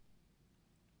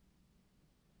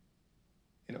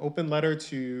open letter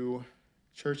to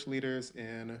church leaders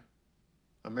in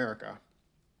America.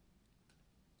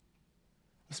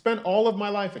 I spent all of my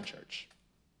life in church,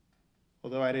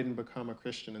 although I didn't become a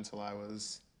Christian until I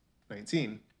was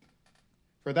 19.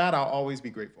 For that, I'll always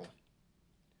be grateful.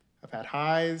 I've had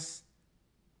highs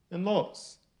and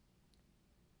lows,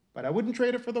 but I wouldn't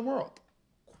trade it for the world,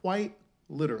 quite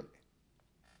literally.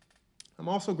 I'm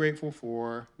also grateful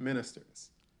for ministers.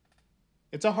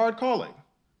 It's a hard calling.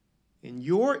 In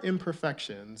your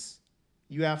imperfections,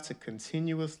 you have to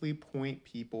continuously point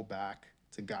people back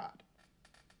to God.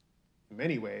 In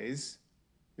many ways,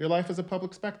 your life is a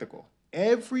public spectacle.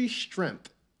 Every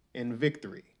strength and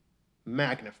victory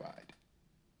magnified.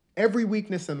 Every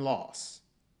weakness and loss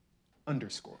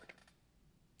underscored.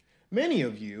 Many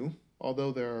of you,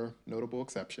 although there are notable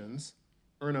exceptions,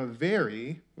 earn a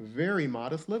very, very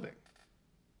modest living.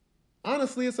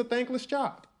 Honestly, it's a thankless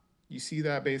job. You see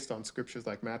that based on scriptures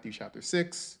like Matthew chapter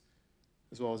 6,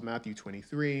 as well as Matthew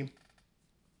 23.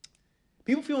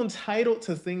 People feel entitled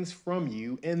to things from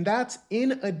you, and that's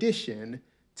in addition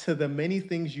to the many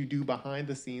things you do behind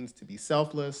the scenes to be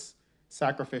selfless,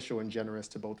 sacrificial, and generous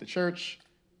to both the church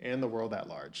and the world at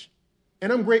large.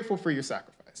 And I'm grateful for your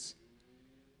sacrifice.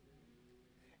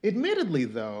 Admittedly,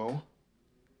 though,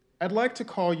 I'd like to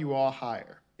call you all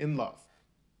higher in love.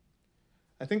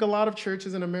 I think a lot of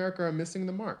churches in America are missing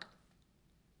the mark.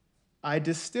 I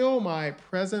distill my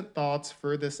present thoughts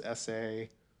for this essay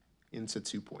into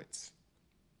 2 points.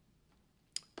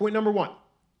 Point number 1,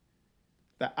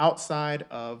 the outside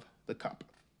of the cup.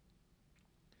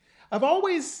 I've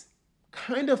always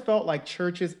kind of felt like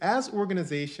churches as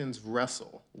organizations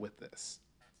wrestle with this.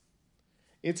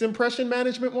 It's Impression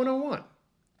Management 101.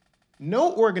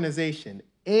 No organization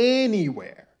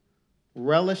anywhere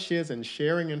relishes in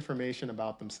sharing information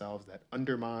about themselves that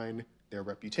undermine their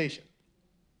reputation.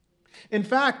 In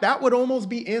fact, that would almost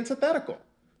be antithetical.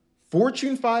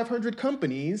 Fortune 500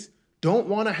 companies don't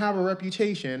want to have a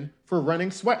reputation for running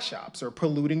sweatshops or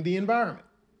polluting the environment.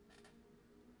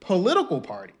 Political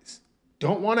parties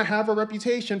don't want to have a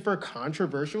reputation for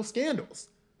controversial scandals.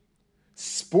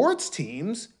 Sports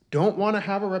teams don't want to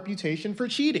have a reputation for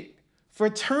cheating.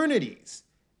 Fraternities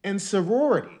and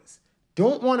sororities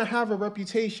don't want to have a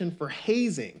reputation for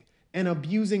hazing and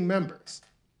abusing members.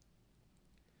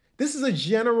 This is a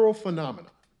general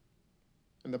phenomenon,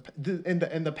 and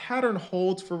the pattern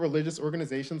holds for religious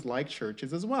organizations like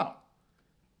churches as well.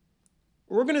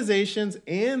 Organizations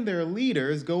and their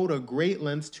leaders go to great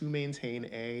lengths to maintain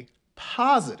a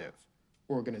positive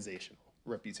organizational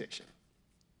reputation.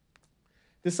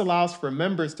 This allows for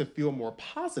members to feel more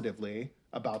positively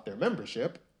about their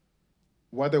membership,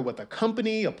 whether with a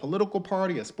company, a political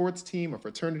party, a sports team, a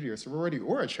fraternity or sorority,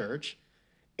 or a church.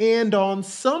 And on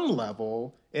some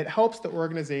level, it helps the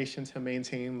organization to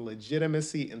maintain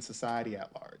legitimacy in society at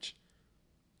large.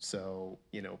 So,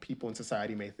 people in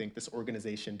society may think this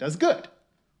organization does good,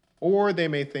 or they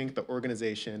may think the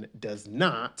organization does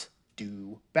not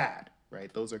do bad,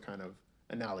 right? Those are kind of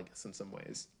analogous in some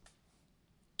ways.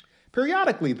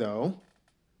 Periodically, though,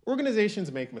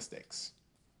 organizations make mistakes.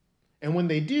 And when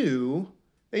they do,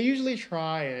 they usually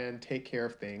try and take care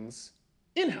of things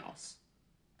in-house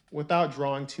without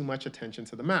drawing too much attention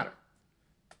to the matter.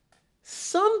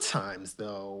 Sometimes,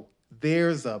 though,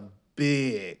 there's a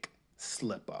big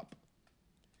slip-up,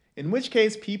 in which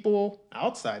case people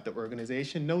outside the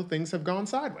organization know things have gone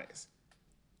sideways.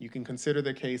 You can consider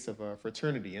the case of a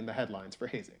fraternity in the headlines for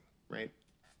hazing, right?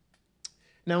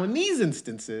 Now, in these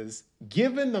instances,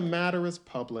 given the matter is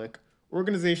public,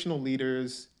 organizational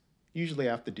leaders usually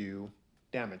have to do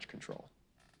damage control.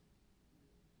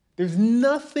 There's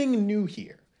nothing new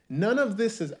here. None of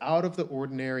this is out of the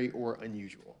ordinary or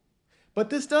unusual. But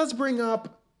this does bring us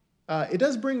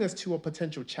to a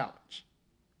potential challenge,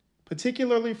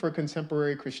 particularly for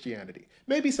contemporary Christianity,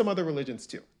 maybe some other religions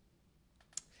too.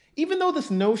 Even though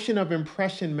this notion of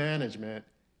impression management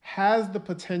has the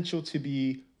potential to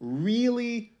be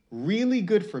really, really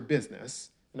good for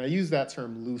business, and I use that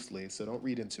term loosely, so don't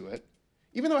read into it.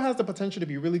 Even though it has the potential to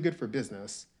be really good for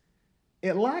business,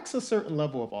 it lacks a certain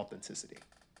level of authenticity.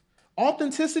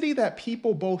 Authenticity that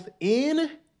people both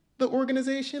in the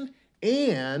organization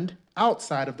and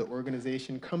outside of the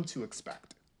organization come to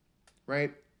expect,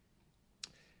 right?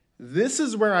 This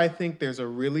is where I think there's a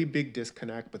really big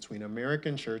disconnect between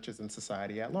American churches and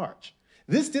society at large.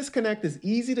 This disconnect is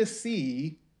easy to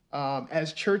see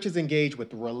as churches engage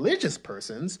with religious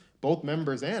persons, both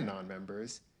members and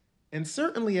non-members, and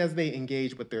certainly as they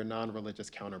engage with their non-religious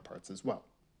counterparts as well.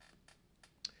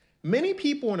 Many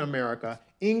people in America,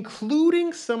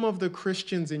 including some of the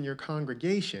Christians in your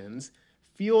congregations,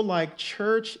 feel like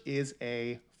church is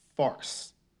a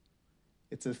farce,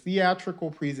 It's a theatrical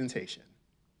presentation.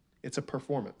 It's a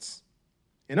performance.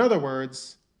 In other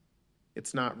words,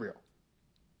 it's not real.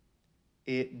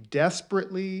 It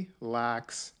desperately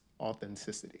lacks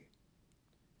authenticity.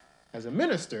 As a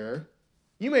minister,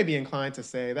 you may be inclined to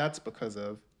say that's because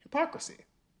of hypocrisy.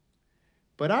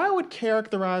 But I would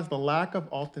characterize the lack of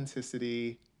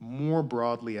authenticity more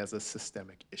broadly as a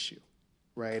systemic issue,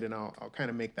 right? And I'll kind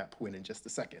of make that point in just a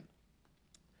second.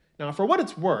 Now, for what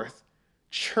it's worth,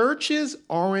 churches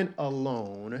aren't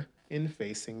alone in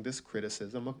facing this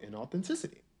criticism of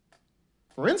inauthenticity.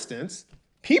 For instance,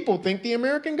 people think the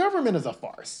American government is a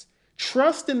farce.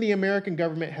 Trust in the American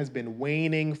government has been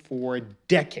waning for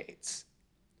decades.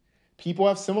 People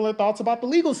have similar thoughts about the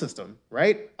legal system,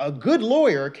 right? A good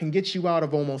lawyer can get you out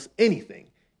of almost anything,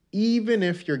 even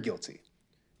if you're guilty.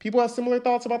 People have similar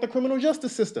thoughts about the criminal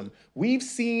justice system. We've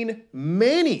seen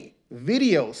many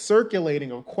videos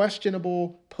circulating of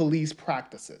questionable police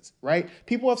practices, right?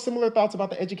 People have similar thoughts about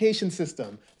the education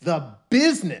system. The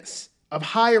business of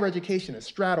higher education has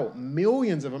straddled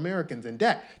millions of Americans in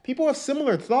debt. People have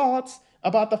similar thoughts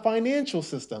about the financial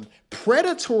system.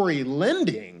 Predatory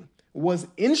lending was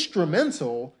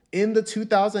instrumental in the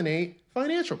 2008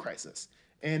 financial crisis.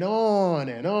 And on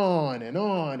and on and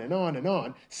on and on and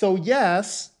on. So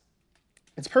yes,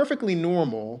 it's perfectly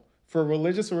normal for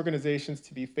religious organizations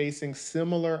to be facing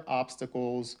similar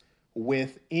obstacles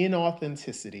with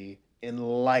inauthenticity in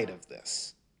light of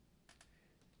this.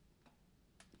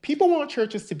 People want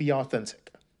churches to be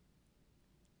authentic.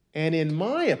 And in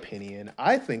my opinion,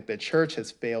 I think the church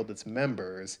has failed its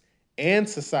members and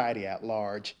society at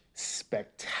large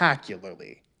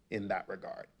spectacularly in that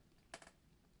regard.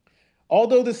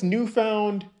 Although this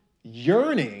newfound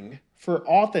yearning for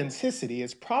authenticity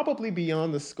is probably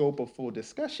beyond the scope of full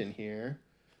discussion here,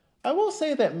 I will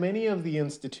say that many of the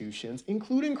institutions,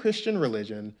 including Christian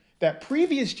religion, that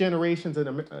previous generations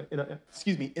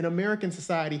in American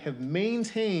society have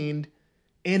maintained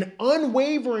an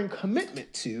unwavering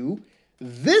commitment to,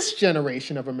 this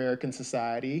generation of American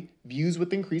society views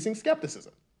with increasing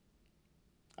skepticism.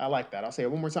 I like that. I'll say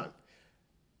it one more time.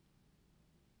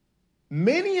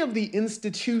 Many of the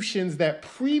institutions that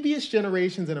previous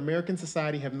generations in American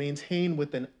society have maintained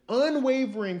with an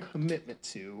unwavering commitment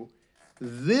to,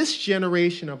 this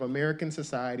generation of American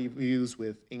society views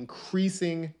with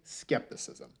increasing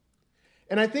skepticism.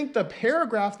 And I think the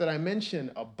paragraph that I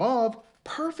mentioned above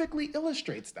perfectly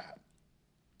illustrates that.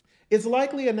 It's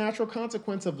likely a natural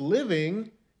consequence of living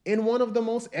in one of the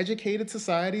most educated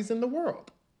societies in the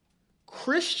world.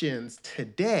 Christians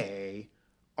today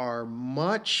are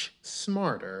much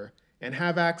smarter and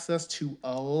have access to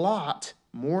a lot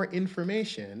more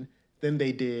information than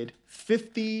they did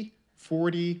 50,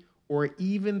 40, or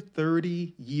even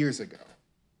 30 years ago.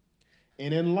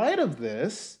 And in light of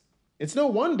this, it's no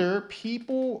wonder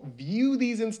people view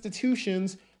these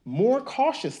institutions more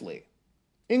cautiously,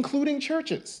 including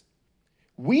churches.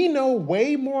 We know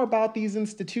way more about these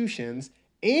institutions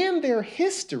and their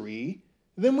history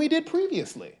than we did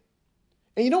previously.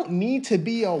 And you don't need to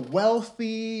be a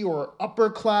wealthy or upper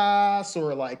class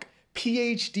or like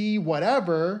PhD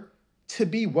whatever to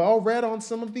be well read on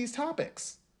some of these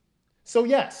topics. So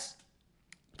yes,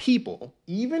 people,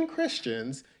 even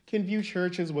Christians, can view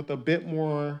churches with a bit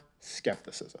more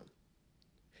skepticism.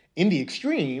 In the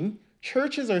extreme,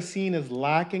 churches are seen as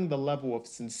lacking the level of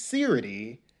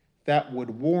sincerity that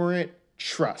would warrant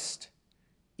trust,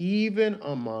 even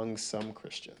among some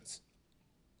Christians.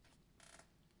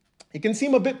 It can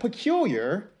seem a bit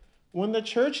peculiar when the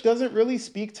church doesn't really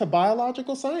speak to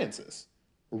biological sciences,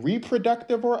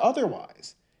 reproductive or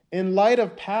otherwise, in light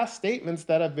of past statements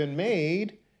that have been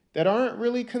made that aren't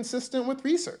really consistent with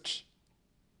research.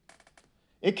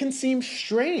 It can seem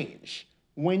strange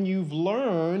when you've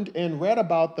learned and read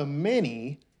about the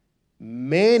many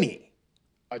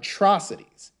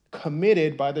atrocities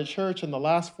committed by the church in the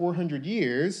last 400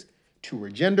 years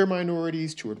toward gender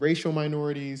minorities, toward racial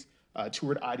minorities,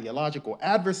 toward ideological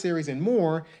adversaries and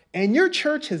more, and your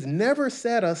church has never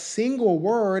said a single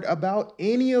word about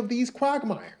any of these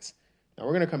quagmires. Now,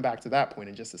 we're going to come back to that point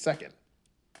in just a second.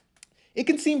 It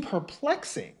can seem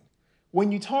perplexing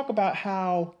when you talk about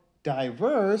how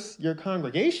diverse your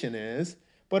congregation is,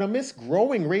 but amidst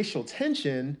growing racial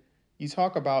tension, you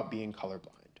talk about being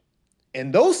colorblind.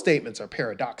 And those statements are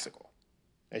paradoxical,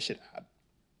 I should add.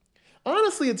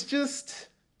 Honestly, it's just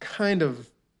kind of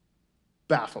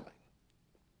baffling.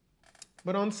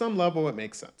 But on some level, it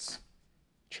makes sense.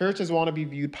 Churches want to be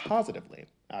viewed positively,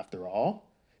 after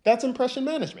all. That's impression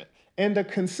management. And a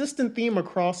consistent theme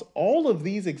across all of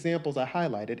these examples I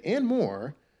highlighted and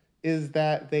more is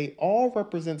that they all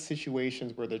represent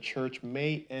situations where the church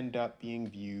may end up being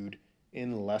viewed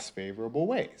in less favorable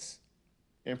ways.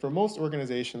 And for most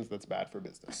organizations, that's bad for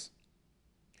business.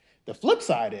 The flip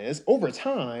side is, over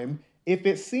time, if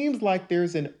it seems like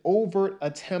there's an overt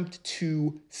attempt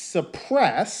to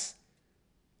suppress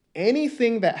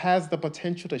anything that has the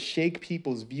potential to shake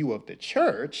people's view of the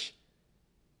church,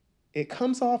 it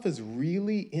comes off as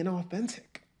really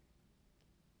inauthentic.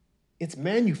 It's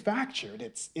manufactured,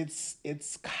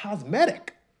 it's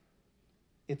cosmetic,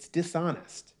 it's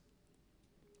dishonest.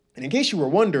 And in case you were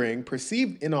wondering,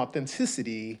 perceived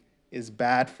inauthenticity is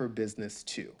bad for business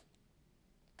too.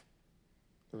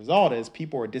 The result is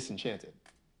people are disenchanted.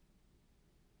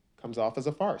 Comes off as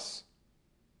a farce,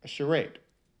 a charade,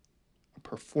 a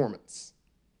performance.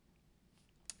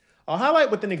 I'll highlight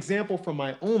with an example from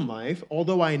my own life,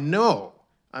 although I know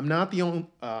I'm not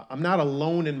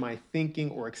alone in my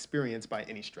thinking or experience by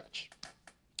any stretch.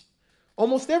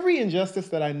 Almost every injustice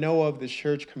that I know of the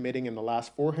church committing in the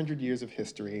last 400 years of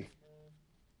history,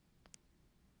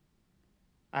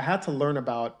 I had to learn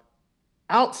about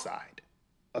outside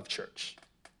of church.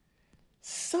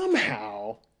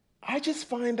 Somehow, I just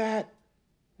find that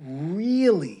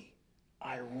really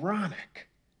ironic.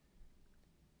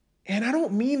 And I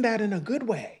don't mean that in a good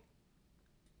way.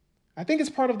 I think it's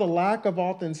part of the lack of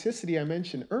authenticity I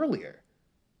mentioned earlier.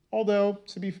 Although,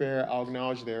 to be fair, I'll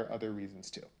acknowledge there are other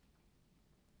reasons too.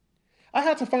 I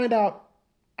had to find out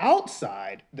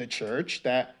outside the church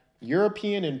that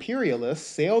European imperialists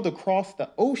sailed across the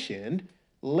ocean,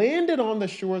 landed on the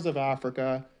shores of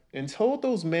Africa, and told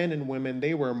those men and women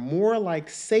they were more like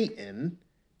Satan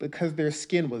because their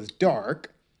skin was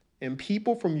dark, and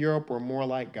people from Europe were more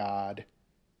like God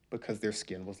because their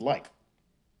skin was light.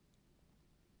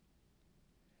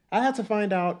 I had to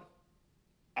find out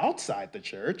outside the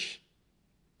church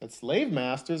that slave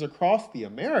masters across the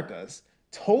Americas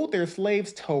told their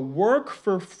slaves to work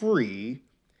for free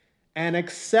and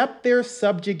accept their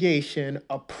subjugation,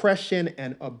 oppression,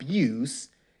 and abuse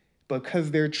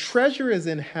because their treasure is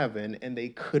in heaven and they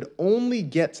could only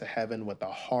get to heaven with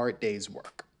a hard day's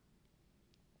work.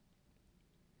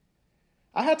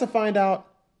 I had to find out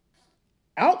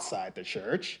outside the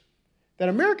church that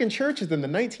American churches in the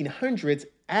 1900s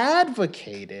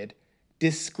advocated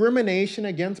discrimination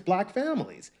against Black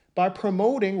families by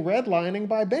promoting redlining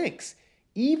by banks,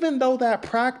 even though that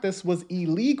practice was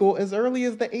illegal as early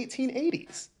as the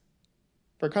 1880s.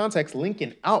 For context,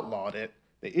 Lincoln outlawed it.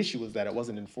 The issue was that it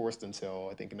wasn't enforced until,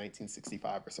 I think,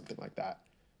 1965 or something like that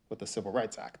with the Civil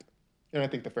Rights Act. And I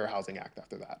think the Fair Housing Act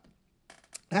after that.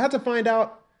 I had to find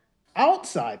out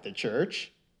outside the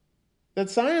church that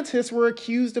scientists were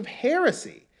accused of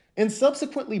heresy and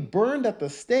subsequently burned at the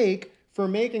stake for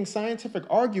making scientific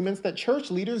arguments that church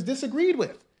leaders disagreed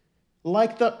with,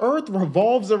 like the earth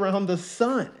revolves around the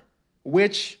sun,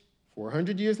 which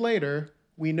 400 years later,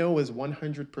 we know is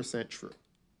 100% true.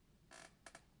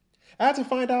 I had to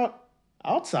find out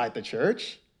outside the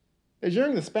church that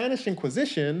during the Spanish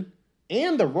Inquisition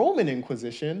and the Roman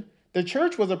Inquisition, the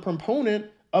church was a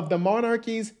proponent of the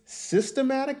monarchy's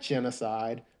systematic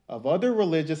genocide of other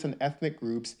religious and ethnic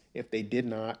groups if they did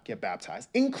not get baptized,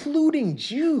 including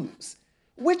Jews,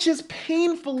 which is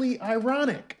painfully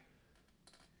ironic.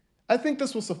 I think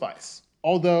this will suffice,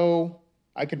 although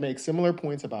I could make similar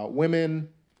points about women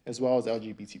as well as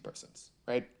LGBT persons,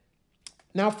 right?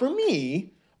 Now, for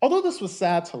me, although this was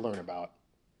sad to learn about,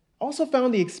 I also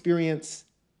found the experience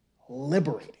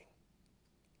liberating.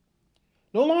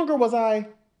 No longer was I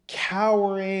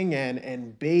cowering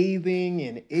and bathing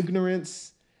in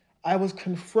ignorance. I was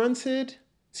confronting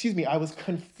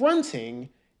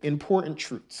important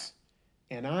truths,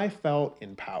 and I felt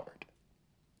empowered.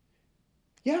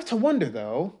 You have to wonder,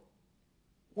 though,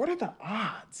 what are the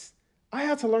odds? I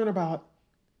had to learn about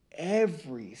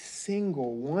every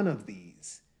single one of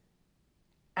these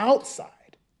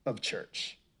outside of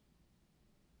church.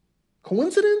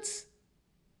 Coincidence?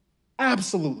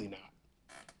 Absolutely not.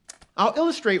 I'll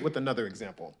illustrate with another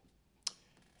example.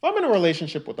 If I'm in a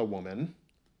relationship with a woman,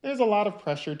 there's a lot of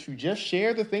pressure to just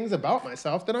share the things about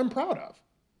myself that I'm proud of.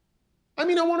 I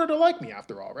mean, I want her to like me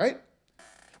after all, right?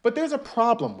 But there's a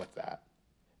problem with that.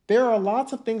 There are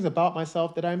lots of things about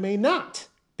myself that I may not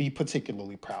be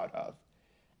particularly proud of.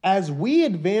 As we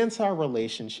advance our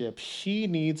relationship, she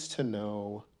needs to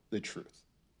know the truth.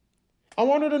 I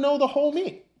want her to know the whole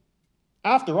me.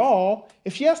 After all,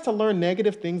 if she has to learn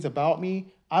negative things about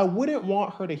me, I wouldn't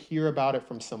want her to hear about it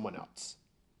from someone else.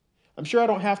 I'm sure I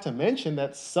don't have to mention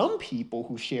that some people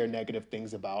who share negative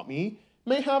things about me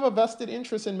may have a vested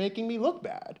interest in making me look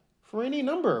bad for any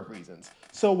number of reasons.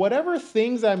 So whatever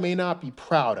things I may not be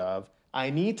proud of, I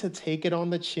need to take it on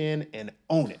the chin and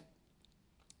own it.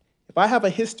 If I have a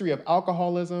history of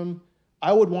alcoholism,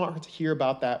 I would want her to hear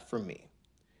about that from me.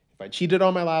 If I cheated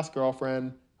on my last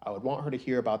girlfriend, I would want her to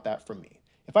hear about that from me.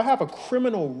 If I have a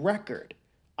criminal record,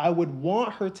 I would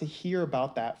want her to hear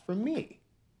about that from me.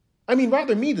 I mean,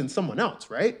 rather me than someone else,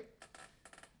 right?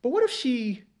 But what if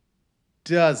she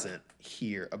doesn't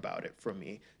hear about it from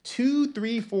me? 2,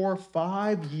 3, 4,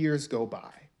 5 years go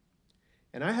by,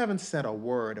 and I haven't said a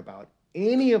word about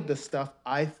any of the stuff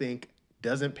I think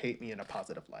doesn't paint me in a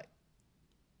positive light.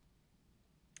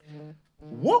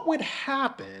 What would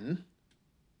happen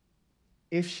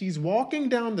if she's walking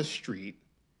down the street,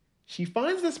 she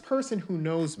finds this person who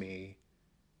knows me,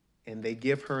 and they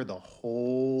give her the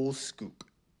whole scoop?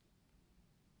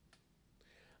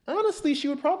 Honestly, she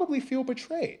would probably feel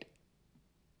betrayed.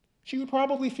 She would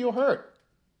probably feel hurt.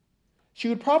 She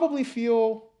would probably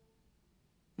feel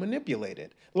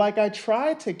manipulated. Like I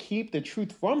tried to keep the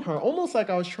truth from her, almost like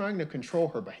I was trying to control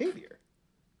her behavior.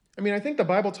 I mean, I think the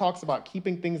Bible talks about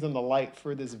keeping things in the light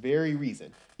for this very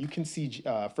reason. You can see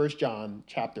 1 John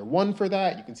chapter 1 for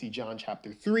that. You can see John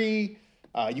chapter 3.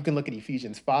 You can look at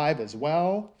Ephesians 5 as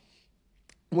well.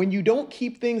 When you don't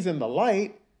keep things in the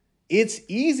light, it's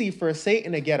easy for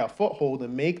Satan to get a foothold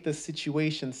and make the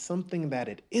situation something that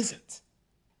it isn't.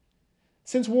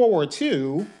 Since World War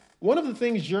II, one of the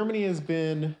things Germany has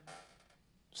been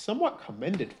somewhat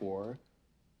commended for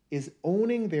is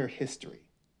owning their history.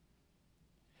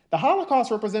 The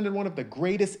Holocaust represented one of the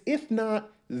greatest, if not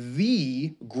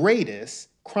the greatest,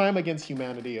 crime against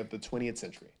humanity of the 20th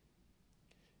century.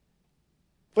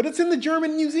 But it's in the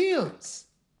German museums.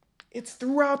 It's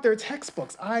throughout their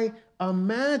textbooks. I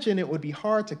imagine it would be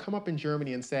hard to come up in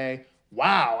Germany and say,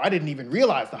 wow, I didn't even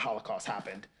realize the Holocaust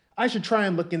happened. I should try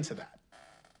and look into that.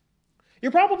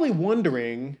 You're probably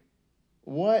wondering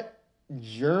what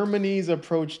Germany's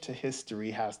approach to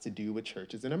history has to do with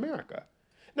churches in America.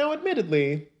 Now,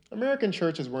 admittedly, American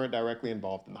churches weren't directly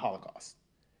involved in the Holocaust,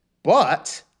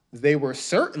 but they were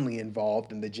certainly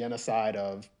involved in the genocide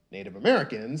of Native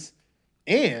Americans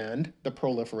and the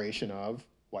proliferation of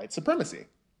white supremacy,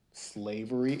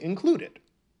 slavery included,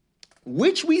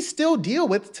 which we still deal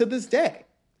with to this day.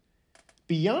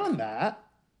 Beyond that,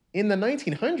 in the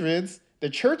 1900s, the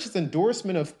church's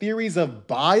endorsement of theories of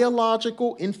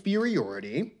biological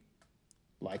inferiority,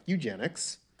 like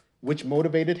eugenics, which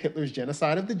motivated Hitler's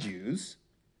genocide of the Jews,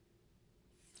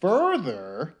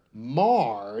 further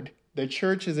marred the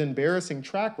church's embarrassing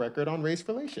track record on race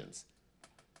relations.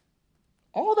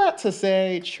 All that to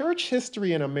say, church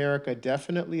history in America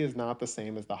definitely is not the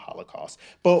same as the Holocaust,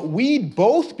 but we'd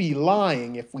both be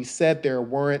lying if we said there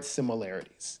weren't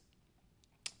similarities.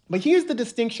 But here's the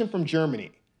distinction from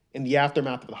Germany in the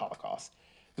aftermath of the Holocaust.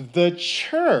 The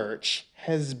church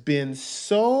has been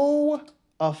so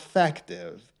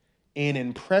effective in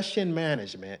impression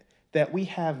management that we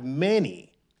have many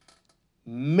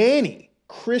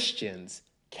Christians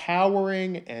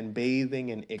cowering and bathing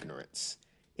in ignorance,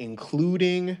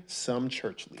 including some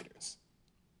church leaders.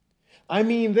 I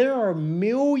mean, there are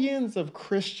millions of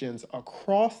Christians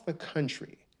across the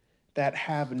country that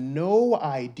have no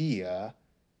idea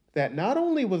that not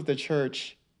only was the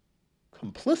church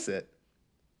complicit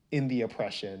in the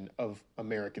oppression of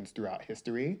Americans throughout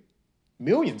history,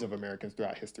 millions of Americans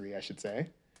throughout history, I should say,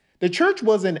 the church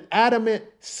was an adamant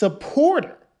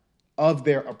supporter of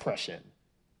their oppression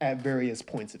at various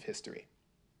points of history.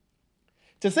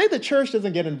 To say the church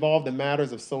doesn't get involved in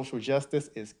matters of social justice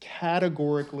is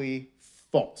categorically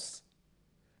false.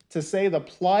 To say the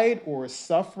plight or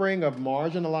suffering of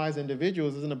marginalized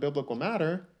individuals isn't a biblical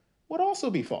matter would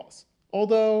also be false,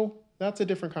 although that's a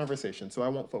different conversation, so I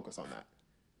won't focus on that.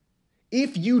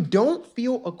 If you don't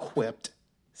feel equipped,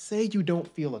 say you don't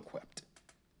feel equipped.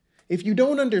 If you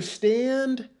don't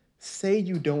understand, say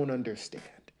you don't understand.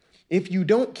 If you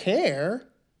don't care,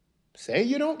 say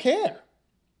you don't care.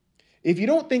 If you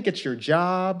don't think it's your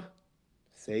job,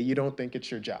 say you don't think it's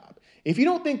your job. If you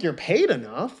don't think you're paid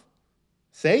enough,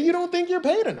 say you don't think you're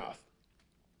paid enough.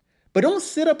 But don't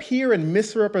sit up here and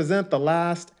misrepresent the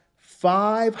last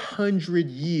 500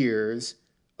 years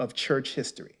of church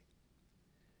history.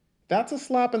 That's a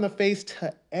slap in the face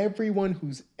to everyone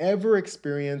who's ever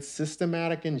experienced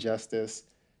systematic injustice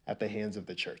at the hands of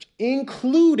the church,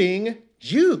 including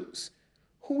Jews,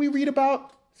 who we read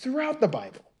about throughout the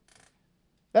Bible.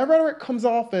 That rhetoric comes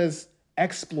off as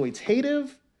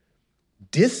exploitative,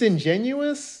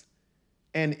 disingenuous,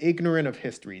 and ignorant of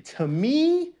history. To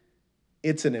me,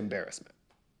 it's an embarrassment.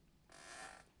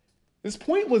 This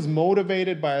point was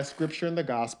motivated by a scripture in the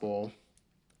gospel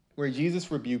where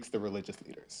Jesus rebukes the religious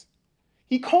leaders.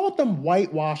 He called them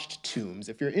whitewashed tombs.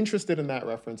 If you're interested in that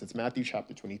reference, it's Matthew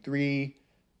chapter 23,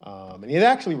 And he's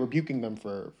actually rebuking them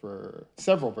for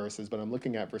several verses, but I'm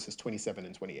looking at verses 27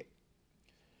 and 28.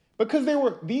 Because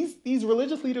these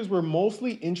religious leaders were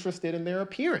mostly interested in their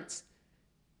appearance.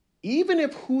 Even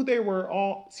if who they were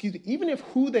on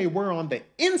the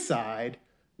inside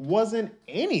wasn't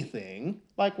anything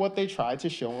like what they tried to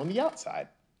show on the outside.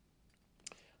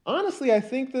 Honestly, I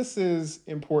think this is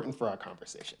important for our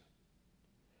conversation.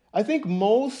 I think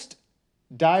most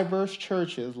diverse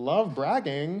churches love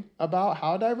bragging about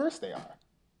how diverse they are,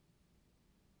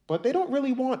 but they don't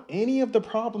really want any of the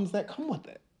problems that come with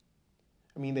it.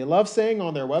 I mean, they love saying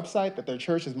on their website that their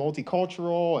church is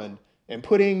multicultural and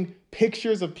putting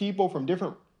pictures of people from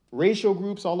different racial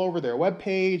groups all over their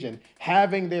webpage and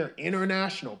having their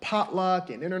international potluck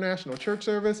and international church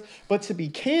service. But to be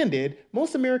candid,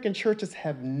 most American churches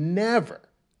have never,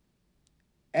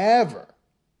 ever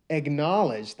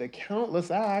acknowledged the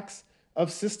countless acts of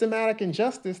systematic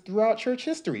injustice throughout church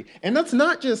history. And that's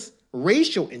not just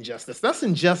racial injustice, that's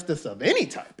injustice of any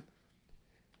type.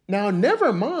 Now,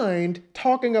 never mind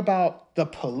talking about the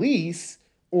police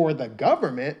or the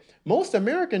government. Most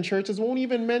American churches won't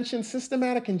even mention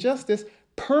systematic injustice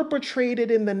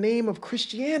perpetrated in the name of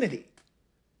Christianity.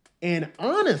 And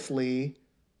honestly,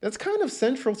 that's kind of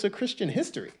central to Christian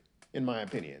history, in my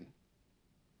opinion.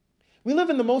 We live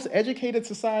in the most educated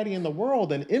society in the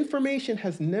world, and information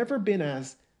has never been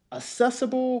as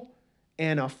accessible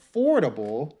and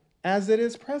affordable as it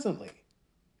is presently.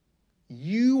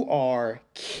 You are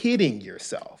kidding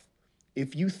yourself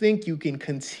if you think you can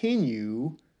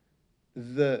continue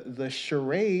the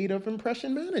charade of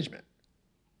impression management.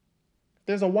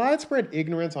 There's a widespread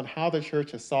ignorance on how the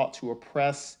church has sought to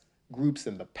oppress groups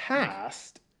in the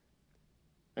past.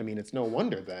 I mean, it's no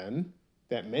wonder then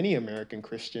that many American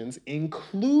Christians,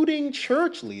 including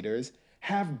church leaders,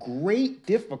 have great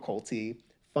difficulty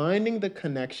finding the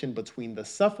connection between the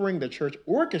suffering the church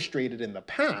orchestrated in the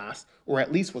past, or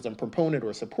at least was a proponent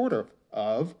or supporter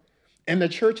of, and the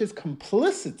church's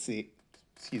complicity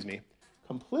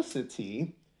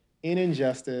in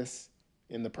injustice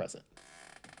in the present.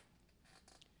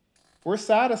 If we're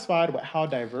satisfied with how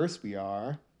diverse we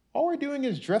are, all we're doing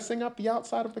is dressing up the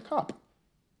outside of the cup.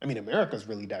 I mean, America's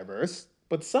really diverse,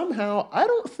 but somehow I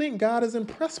don't think God is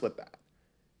impressed with that.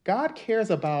 God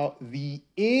cares about the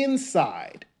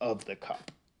inside of the cup.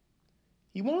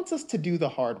 He wants us to do the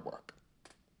hard work.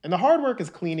 And the hard work is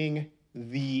cleaning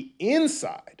the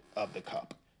inside of the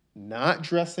cup, not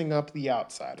dressing up the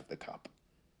outside of the cup.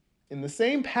 In the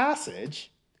same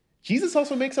passage, Jesus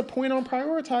also makes a point on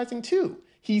prioritizing too.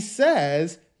 He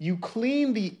says, you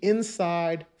clean the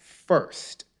inside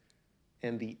first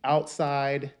and the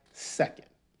outside second.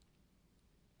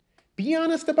 Be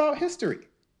honest about history.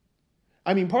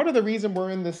 I mean, part of the reason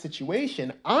we're in this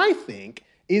situation, I think,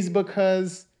 is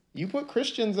because you put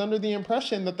Christians under the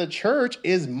impression that the church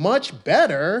is much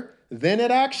better than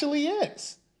it actually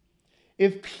is.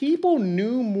 If people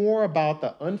knew more about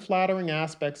the unflattering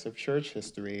aspects of church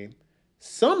history,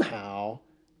 somehow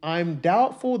I'm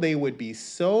doubtful they would be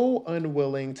so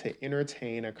unwilling to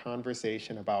entertain a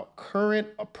conversation about current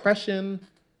oppression,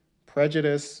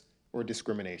 prejudice, or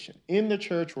discrimination in the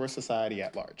church or society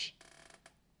at large.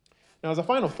 Now, as a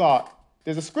final thought,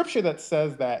 there's a scripture that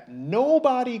says that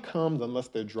nobody comes unless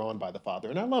they're drawn by the Father.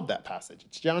 And I love that passage.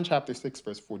 It's John chapter 6,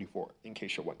 verse 44, in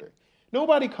case you're wondering.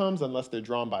 Nobody comes unless they're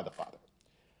drawn by the Father.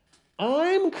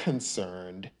 I'm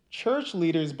concerned church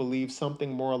leaders believe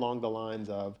something more along the lines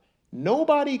of,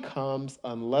 nobody comes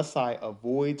unless I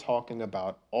avoid talking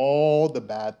about all the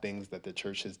bad things that the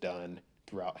church has done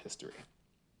throughout history.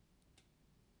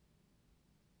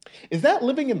 Is that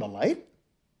living in the light?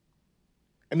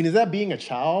 I mean, is that being a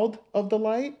child of the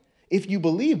light? If you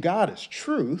believe God is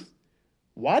truth,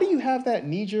 why do you have that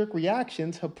knee-jerk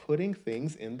reaction to putting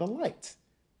things in the light?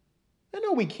 I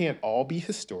know we can't all be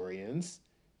historians.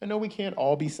 I know we can't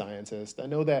all be scientists. I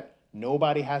know that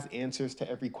nobody has answers to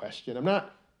every question. I'm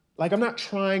not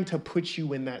trying to put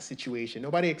you in that situation.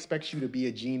 Nobody expects you to be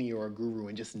a genie or a guru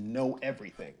and just know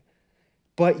everything.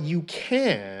 But you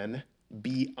can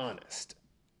be honest.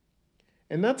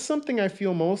 And that's something I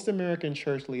feel most American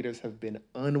church leaders have been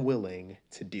unwilling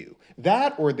to do.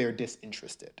 That or they're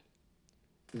disinterested.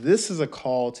 This is a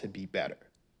call to be better.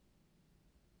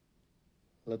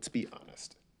 Let's be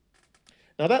honest.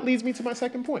 Now that leads me to my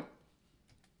second point.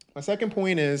 My second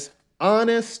point is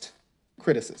honest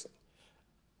criticism.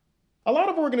 A lot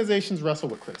of organizations wrestle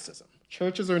with criticism.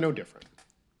 Churches are no different.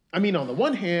 I mean, on the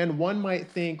one hand, one might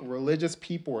think religious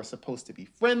people are supposed to be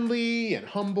friendly and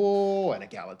humble and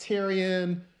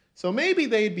egalitarian, so maybe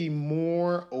they'd be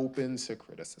more open to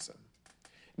criticism.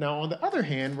 Now, on the other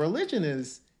hand, religion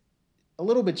is a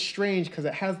little bit strange because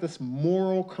it has this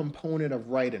moral component of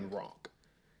right and wrong.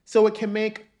 So it can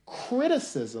make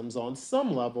criticisms on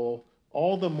some level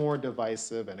all the more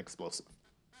divisive and explosive.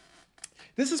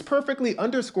 This is perfectly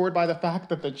underscored by the fact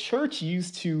that the church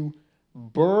used to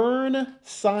burn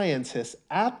scientists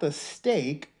at the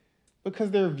stake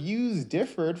because their views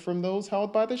differed from those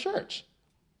held by the church.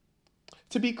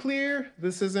 To be clear,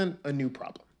 this isn't a new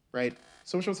problem, right?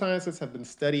 Social scientists have been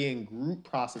studying group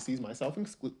processes, myself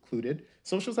included.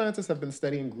 Social scientists have been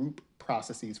studying group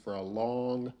processes for a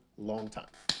long, long time.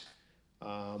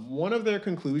 One of their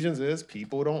conclusions is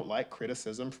people don't like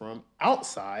criticism from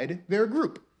outside their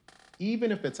group,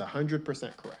 even if it's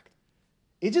 100% correct.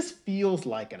 It just feels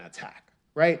like an attack,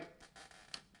 right?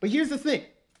 But here's the thing.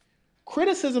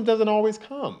 Criticism doesn't always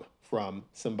come from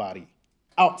somebody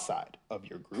outside of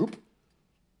your group.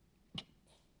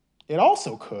 It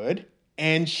also could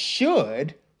and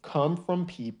should come from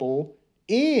people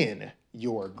in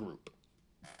your group.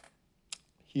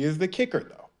 Here's the kicker,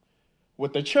 though.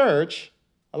 With the church,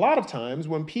 a lot of times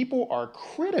when people are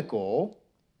critical,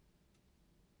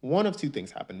 one of two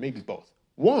things happen, maybe both.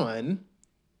 One,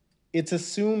 it's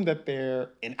assumed that they're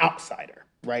an outsider,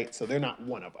 right? So they're not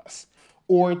one of us.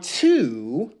 Or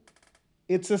two,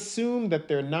 it's assumed that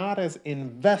they're not as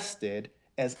invested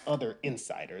as other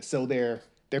insiders. So they're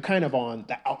kind of on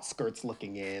the outskirts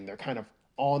looking in. They're kind of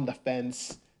on the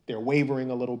fence. They're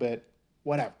wavering a little bit,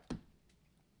 whatever.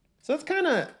 So that's kind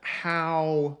of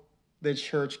how the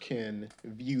church can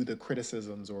view the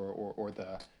criticisms or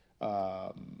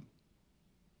the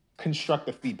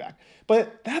constructive feedback.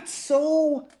 But that's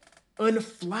so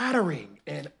unflattering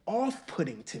and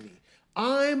off-putting to me.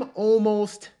 I'm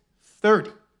almost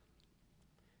 30.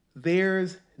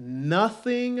 There's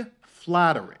nothing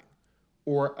flattering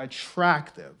or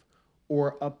attractive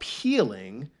or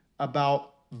appealing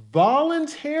about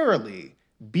voluntarily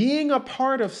being a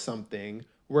part of something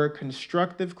where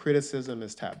constructive criticism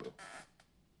is taboo.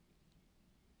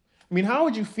 I mean, how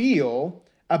would you feel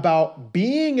about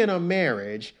being in a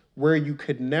marriage where you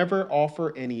could never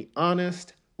offer any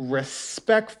honest,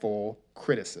 respectful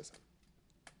criticism?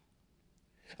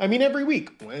 I mean, every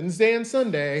week, Wednesday and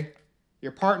Sunday,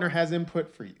 your partner has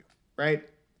input for you, right?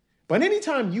 But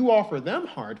anytime you offer them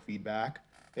hard feedback,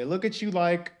 they look at you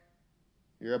like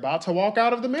you're about to walk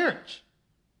out of the marriage,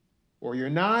 or you're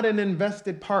not an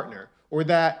invested partner, or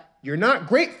that you're not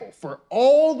grateful for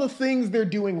all the things they're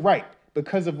doing right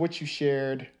because of what you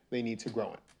shared they need to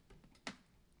grow in.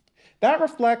 That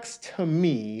reflects to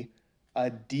me a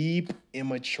deep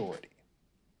immaturity.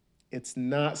 It's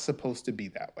not supposed to be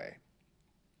that way.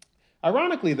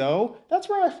 Ironically, though, that's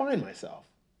where I find myself.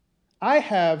 I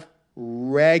have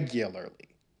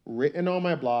regularly written on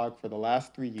my blog for the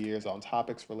last 3 years on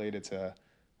topics related to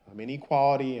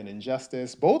inequality and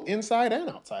injustice, both inside and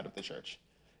outside of the church.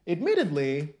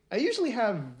 Admittedly, I usually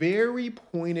have very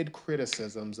pointed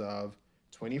criticisms of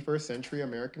 21st century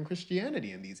American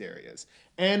Christianity in these areas,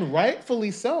 and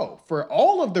rightfully so, for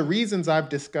all of the reasons I've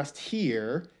discussed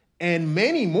here and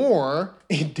many more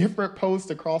in different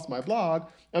posts across my blog.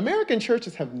 American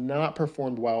churches have not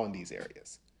performed well in these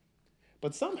areas.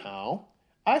 But somehow,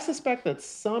 I suspect that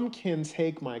some can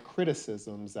take my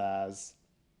criticisms as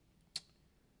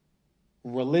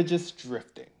religious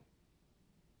drifting.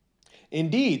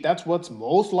 Indeed, that's what's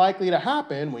most likely to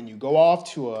happen when you go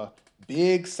off to a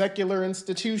big secular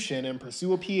institution and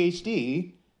pursue a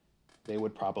PhD, they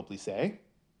would probably say.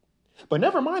 But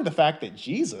never mind the fact that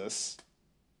Jesus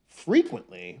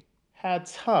frequently had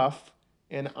tough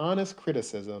and honest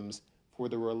criticisms for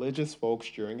the religious folks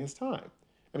during his time.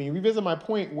 I mean, revisit my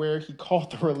point where he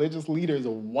called the religious leaders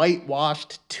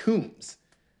whitewashed tombs.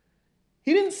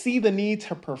 He didn't see the need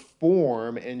to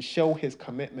perform and show his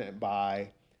commitment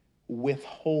by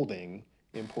withholding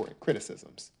important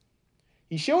criticisms.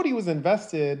 He showed he was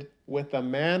invested with the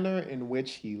manner in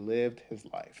which he lived his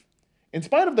life, in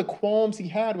spite of the qualms he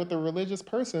had with the religious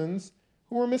persons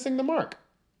who were missing the mark.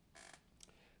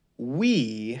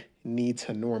 We need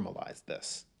to normalize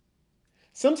this.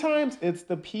 Sometimes it's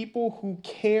the people who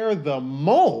care the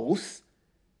most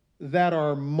that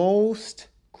are most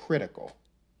critical.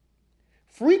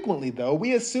 Frequently, though,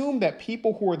 we assume that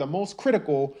people who are the most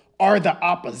critical are the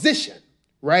opposition,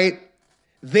 right?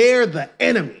 They're the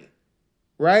enemy,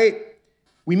 right?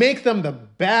 We make them the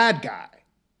bad guy.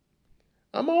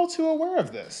 I'm all too aware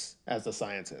of this as a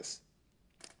scientist.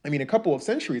 I mean, a couple of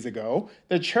centuries ago,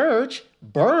 the church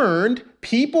burned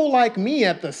people like me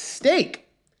at the stake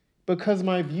because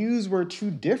my views were too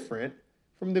different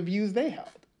from the views they held.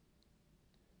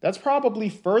 That's probably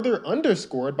further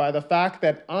underscored by the fact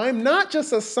that I'm not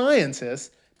just a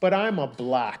scientist, but I'm a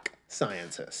Black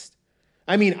scientist.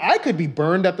 I mean, I could be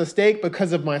burned at the stake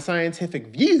because of my scientific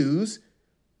views,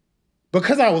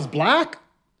 because I was Black,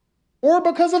 or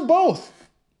because of both.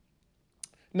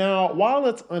 Now, while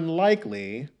it's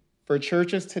unlikely for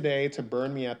churches today to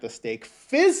burn me at the stake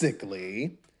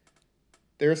physically,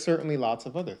 there are certainly lots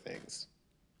of other things,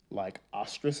 like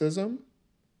ostracism,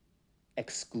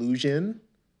 exclusion,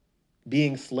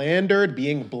 being slandered,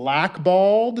 being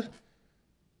blackballed,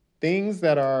 things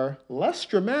that are less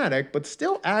dramatic but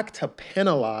still act to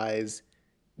penalize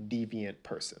deviant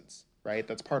persons, right?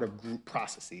 That's part of group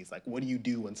processes. Like, what do you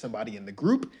do when somebody in the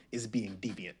group is being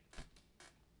deviant?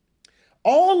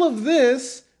 All of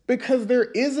this because there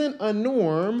isn't a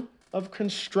norm of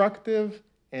constructive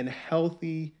and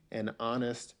healthy and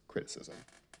honest criticism.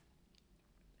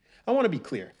 I want to be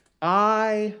clear.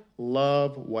 I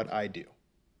love what I do.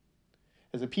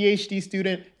 As a PhD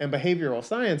student and behavioral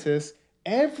scientist,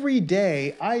 every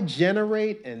day I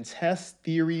generate and test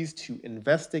theories to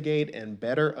investigate and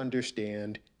better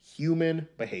understand human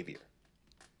behavior.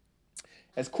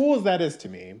 As cool as that is to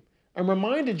me, I'm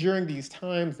reminded during these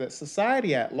times that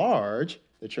society at large,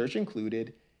 the church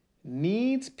included,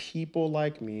 needs people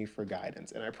like me for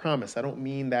guidance. And I promise I don't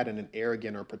mean that in an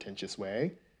arrogant or pretentious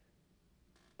way.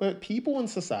 But people in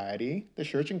society, the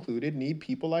church included, need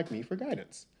people like me for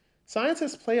guidance.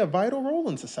 Scientists play a vital role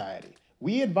in society.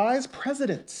 We advise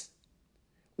presidents.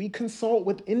 We consult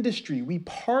with industry. We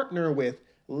partner with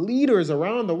leaders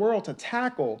around the world to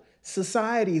tackle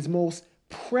society's most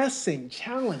pressing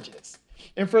challenges.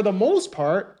 And for the most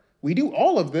part, we do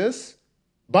all of this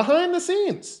behind the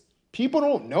scenes. People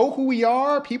don't know who we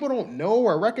are. People don't know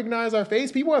or recognize our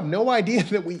face. People have no idea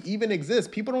that we even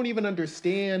exist. People don't even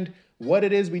understand what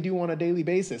it is we do on a daily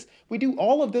basis. We do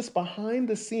all of this behind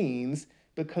the scenes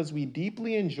because we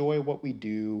deeply enjoy what we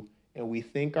do and we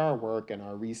think our work and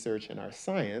our research and our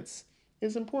science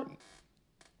is important.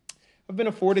 I've been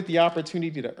afforded the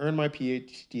opportunity to earn my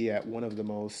PhD at one of the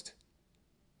most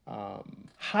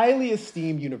highly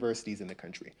esteemed universities in the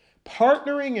country,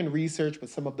 partnering in research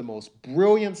with some of the most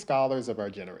brilliant scholars of our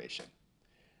generation.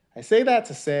 I say that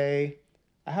to say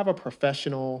I have a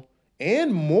professional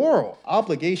and moral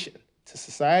obligation to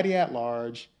society at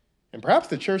large, and perhaps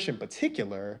the church in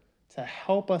particular, to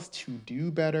help us to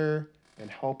do better and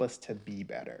help us to be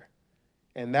better.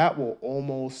 And that will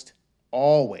almost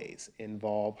always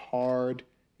involve hard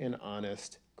and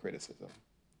honest criticism.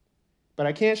 But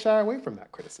I can't shy away from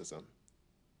that criticism.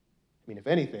 I mean, if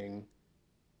anything,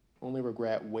 I only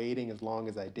regret waiting as long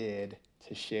as I did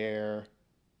to share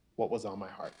what was on my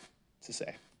heart to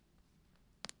say.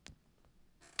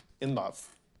 In love.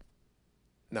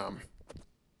 Nam.